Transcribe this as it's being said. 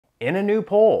In a new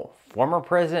poll, former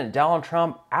President Donald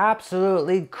Trump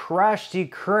absolutely crushed the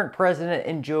current president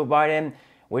in Joe Biden,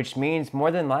 which means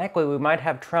more than likely we might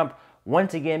have Trump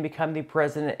once again become the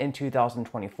president in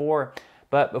 2024.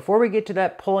 But before we get to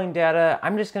that polling data,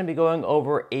 I'm just going to be going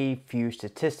over a few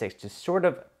statistics to sort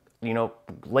of,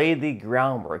 lay the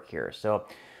groundwork here. So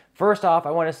first off,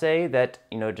 I want to say that,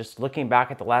 just looking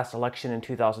back at the last election in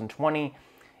 2020,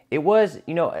 it was,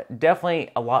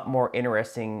 definitely a lot more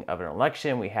interesting of an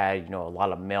election. We had, a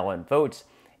lot of mail-in votes,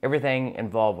 everything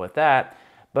involved with that.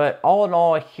 But all in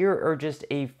all, here are just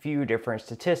a few different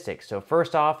statistics. So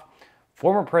first off,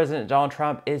 former President Donald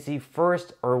Trump is the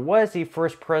first, or was the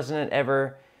first president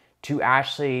ever to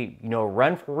actually,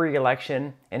 run for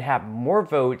re-election and have more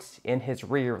votes in his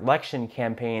re-election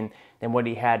campaign than what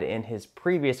he had in his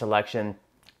previous election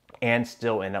and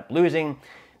still end up losing.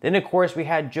 Then, of course, we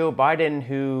had Joe Biden,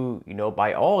 who,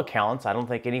 by all accounts, I don't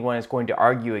think anyone is going to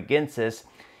argue against this,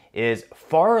 is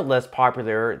far less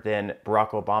popular than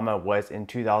Barack Obama was in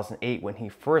 2008 when he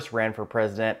first ran for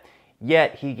president.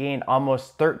 Yet he gained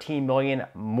almost 13 million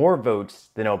more votes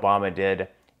than Obama did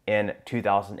in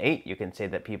 2008. You can say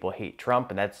that people hate Trump,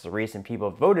 and that's the reason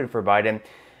people voted for Biden.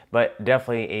 But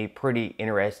definitely a pretty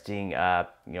interesting,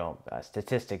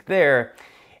 statistic there.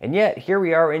 And yet, here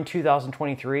we are in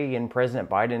 2023, and President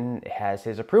Biden has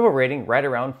his approval rating right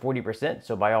around 40%.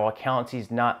 So by all accounts,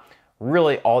 he's not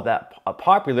really all that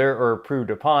popular or approved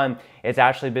upon. It's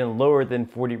actually been lower than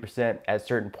 40% at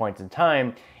certain points in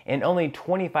time. And only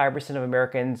 25% of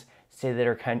Americans say that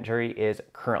our country is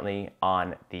currently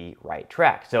on the right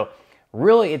track. So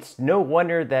really, it's no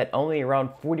wonder that only around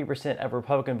 40% of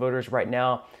Republican voters right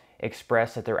now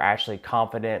express that they're actually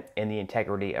confident in the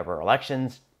integrity of our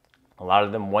elections. A lot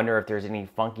of them wonder if there's any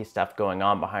funky stuff going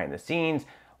on behind the scenes,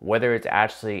 whether it's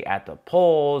actually at the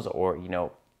polls or,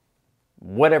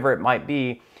 whatever it might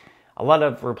be. A lot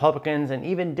of Republicans and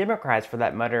even Democrats, for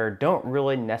that matter, don't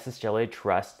really necessarily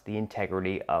trust the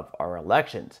integrity of our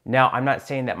elections. Now, I'm not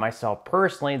saying that myself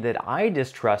personally that I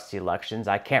distrust the elections.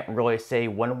 I can't really say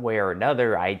one way or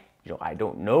another. I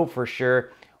don't know for sure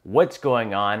what's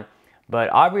going on. But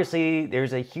obviously,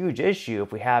 there's a huge issue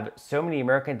if we have so many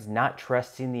Americans not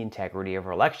trusting the integrity of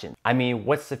our elections. I mean,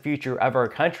 what's the future of our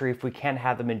country if we can't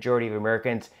have the majority of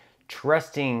Americans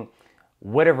trusting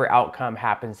whatever outcome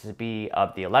happens to be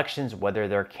of the elections, whether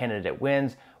their candidate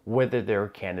wins, whether their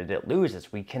candidate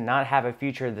loses? We cannot have a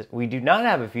future. We do not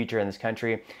have a future in this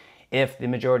country if the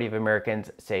majority of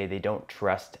Americans say they don't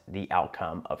trust the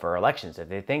outcome of our elections. If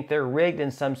they think they're rigged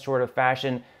in some sort of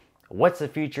fashion, what's the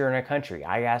future in our country?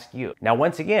 I ask you. Now,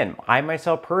 once again, I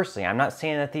myself personally, I'm not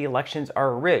saying that the elections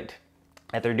are rigged,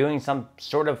 that they're doing some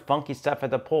sort of funky stuff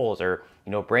at the polls or,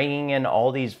 bringing in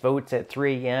all these votes at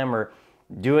 3 a.m. or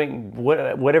doing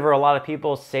whatever a lot of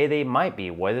people say they might be,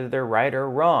 whether they're right or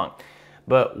wrong.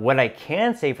 But what I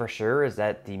can say for sure is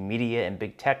that the media and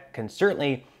big tech can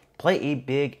certainly play a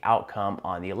big outcome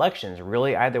on the elections,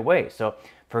 really either way. So,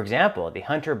 for example, the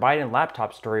Hunter Biden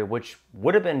laptop story, which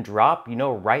would have been dropped,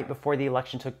 right before the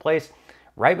election took place,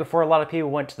 right before a lot of people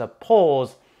went to the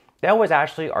polls, that was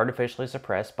actually artificially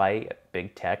suppressed by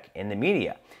big tech in the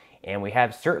media. And we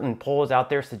have certain polls out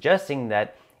there suggesting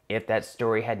that if that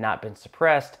story had not been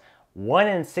suppressed, 1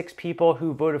 in 6 people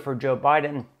who voted for Joe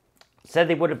Biden said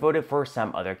they would have voted for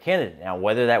some other candidate. Now,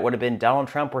 whether that would have been Donald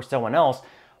Trump or someone else,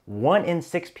 1 in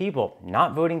 6 people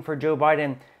not voting for Joe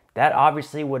Biden, that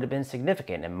obviously would have been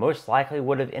significant and most likely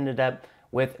would have ended up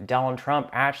with Donald Trump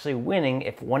actually winning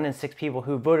if 1 in 6 people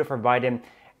who voted for Biden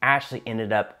actually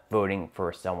ended up voting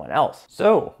for someone else.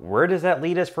 So where does that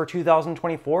lead us for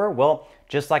 2024? Well,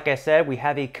 just like I said, we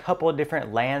have a couple of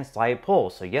different landslide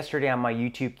polls. So yesterday on my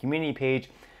YouTube community page,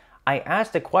 I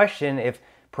asked a question: if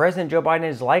President Joe Biden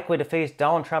is likely to face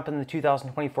Donald Trump in the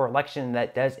 2024 election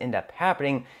that does end up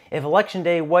happening, if election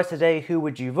day was today, who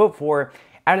would you vote for?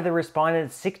 Out of the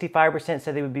respondents, 65%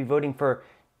 said they would be voting for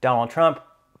Donald Trump,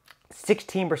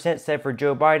 16% said for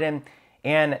Joe Biden,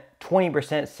 and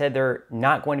 20% said they're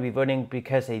not going to be voting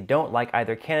because they don't like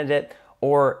either candidate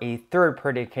or a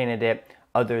third-party candidate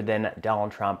other than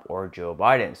Donald Trump or Joe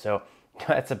Biden. So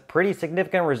that's a pretty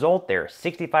significant result there.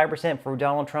 65% for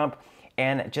Donald Trump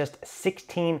and just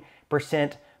 16%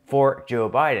 for Joe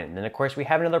Biden. Then, of course, we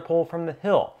have another poll from The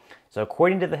Hill. So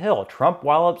according to The Hill, Trump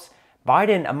wallops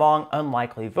Biden among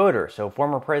unlikely voters. So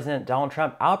former President Donald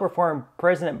Trump outperformed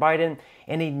President Biden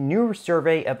in a new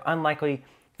survey of unlikely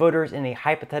voters in a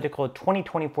hypothetical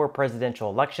 2024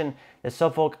 presidential election. The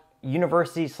Suffolk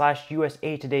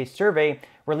University/USA Today survey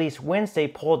released Wednesday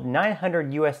polled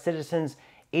 900 U.S. citizens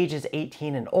ages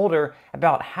 18 and older,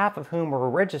 about half of whom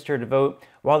were registered to vote.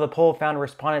 While the poll found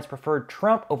respondents preferred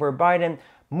Trump over Biden,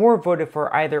 more voted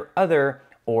for either other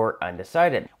or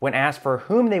undecided. When asked for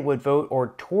whom they would vote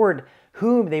or toward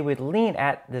whom they would lean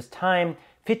at this time,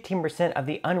 15% of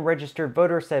the unregistered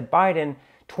voters said Biden,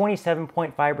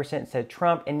 27.5% said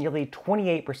Trump, and nearly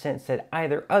 28% said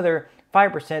either other,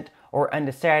 5% or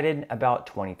undecided, about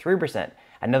 23%.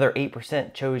 Another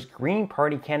 8% chose Green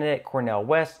Party candidate Cornel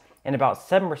West, and about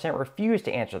 7% refused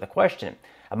to answer the question.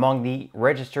 Among the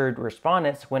registered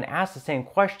respondents, when asked the same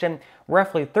question,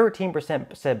 roughly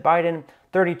 13% said Biden,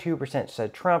 32%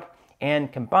 said Trump,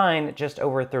 and combined, just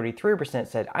over 33%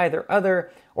 said either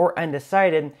other or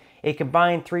undecided. A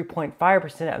combined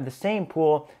 3.5% of the same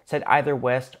pool said either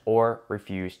West or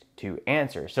refused to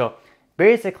answer. So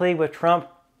basically, with Trump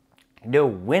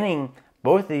winning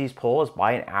both of these polls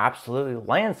by an absolute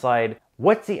landslide,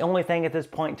 what's the only thing at this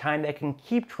point in time that can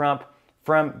keep Trump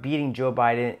from beating Joe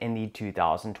Biden in the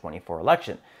 2024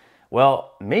 election?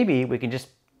 Well, maybe we can just,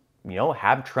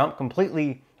 have Trump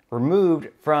completely removed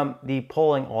from the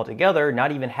polling altogether,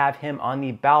 not even have him on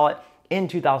the ballot in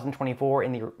 2024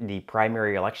 in the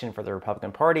primary election for the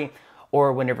Republican Party,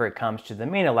 or whenever it comes to the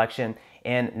main election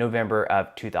in November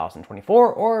of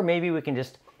 2024, or maybe we can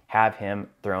just have him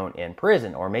thrown in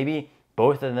prison, or maybe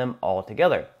both of them all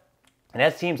together. And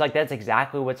that seems like that's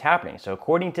exactly what's happening. So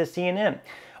according to CNN,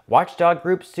 watchdog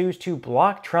group sues to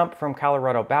block Trump from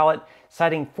Colorado ballot,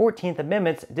 citing 14th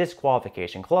Amendment's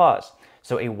disqualification clause.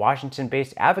 So a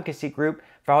Washington-based advocacy group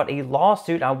filed a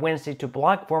lawsuit on Wednesday to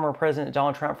block former President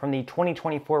Donald Trump from the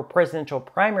 2024 presidential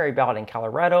primary ballot in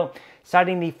Colorado,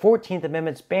 citing the 14th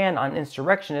Amendment's ban on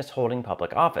insurrectionists holding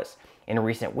public office. In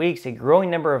recent weeks, a growing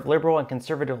number of liberal and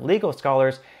conservative legal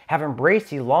scholars have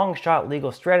embraced the long-shot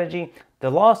legal strategy. The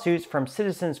lawsuits from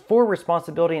Citizens for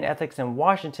Responsibility and Ethics in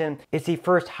Washington is the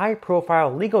first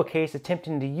high-profile legal case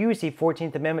attempting to use the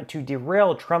 14th Amendment to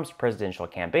derail Trump's presidential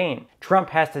campaign. Trump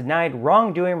has denied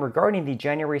wrongdoing regarding the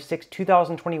January 6,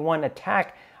 2021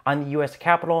 attack on the U.S.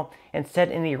 Capitol and said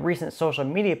in a recent social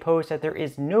media post that there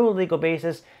is no legal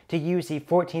basis to use the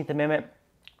 14th Amendment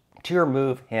to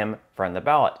remove him from the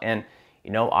ballot. And,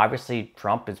 obviously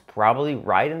Trump is probably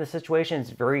right in the situation.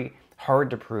 It's very hard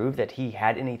to prove that he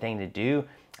had anything to do,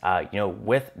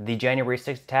 with the January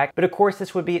 6th attack. But of course,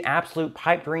 this would be an absolute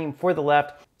pipe dream for the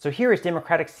left. So here is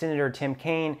Democratic Senator Tim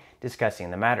Kaine discussing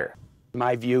the matter. In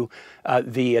my view,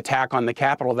 the attack on the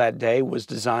Capitol that day was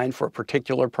designed for a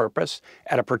particular purpose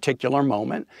at a particular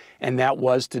moment, and that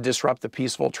was to disrupt the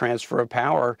peaceful transfer of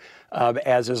power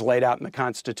as is laid out in the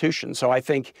Constitution. So I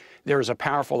think there is a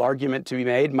powerful argument to be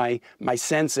made. My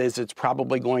sense is it's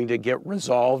probably going to get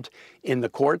resolved in the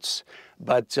courts.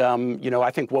 But,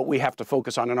 I think what we have to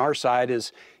focus on our side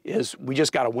is we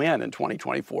just got to win in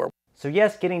 2024. So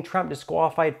yes, getting Trump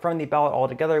disqualified from the ballot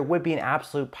altogether would be an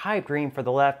absolute pipe dream for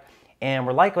the left, and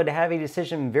we're likely to have a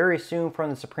decision very soon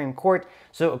from the Supreme Court.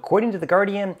 So according to The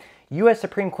Guardian, U.S.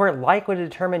 Supreme Court likely to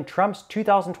determine Trump's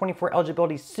 2024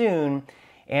 eligibility soon,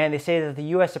 and they say that the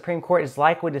U.S. Supreme Court is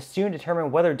likely to soon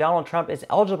determine whether Donald Trump is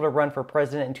eligible to run for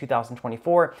president in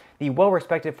 2024, the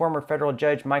well-respected former federal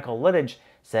judge Michael Lidditch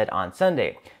said on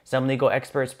Sunday. Some legal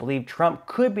experts believe Trump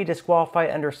could be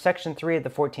disqualified under Section 3 of the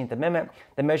 14th Amendment.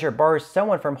 The measure bars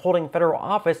someone from holding federal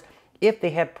office if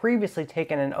they have previously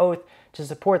taken an oath to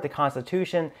support the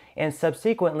Constitution and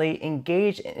subsequently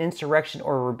engaged in insurrection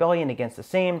or rebellion against the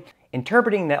same.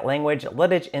 Interpreting that language,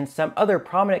 Lidditch and some other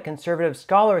prominent conservative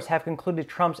scholars have concluded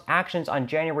Trump's actions on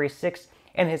January 6th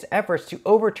and his efforts to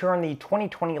overturn the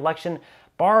 2020 election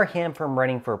bar him from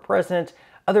running for president.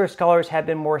 Other scholars have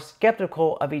been more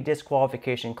skeptical of a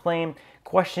disqualification claim,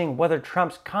 questioning whether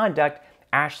Trump's conduct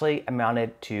actually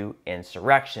amounted to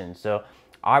insurrection. So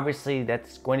obviously,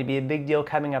 that's going to be a big deal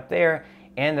coming up there.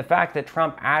 And the fact that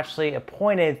Trump actually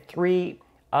appointed 3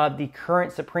 of the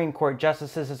current Supreme Court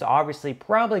justices is obviously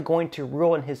probably going to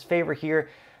rule in his favor here.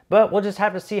 But we'll just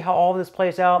have to see how all this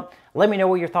plays out. Let me know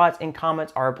what your thoughts and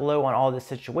comments are below on all this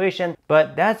situation.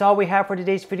 But that's all we have for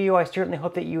today's video. I certainly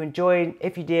hope that you enjoyed.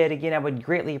 If you did, again, I would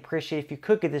greatly appreciate if you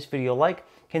could give this video a like.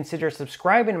 Consider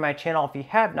subscribing to my channel if you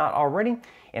have not already.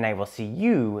 And I will see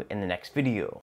you in the next video.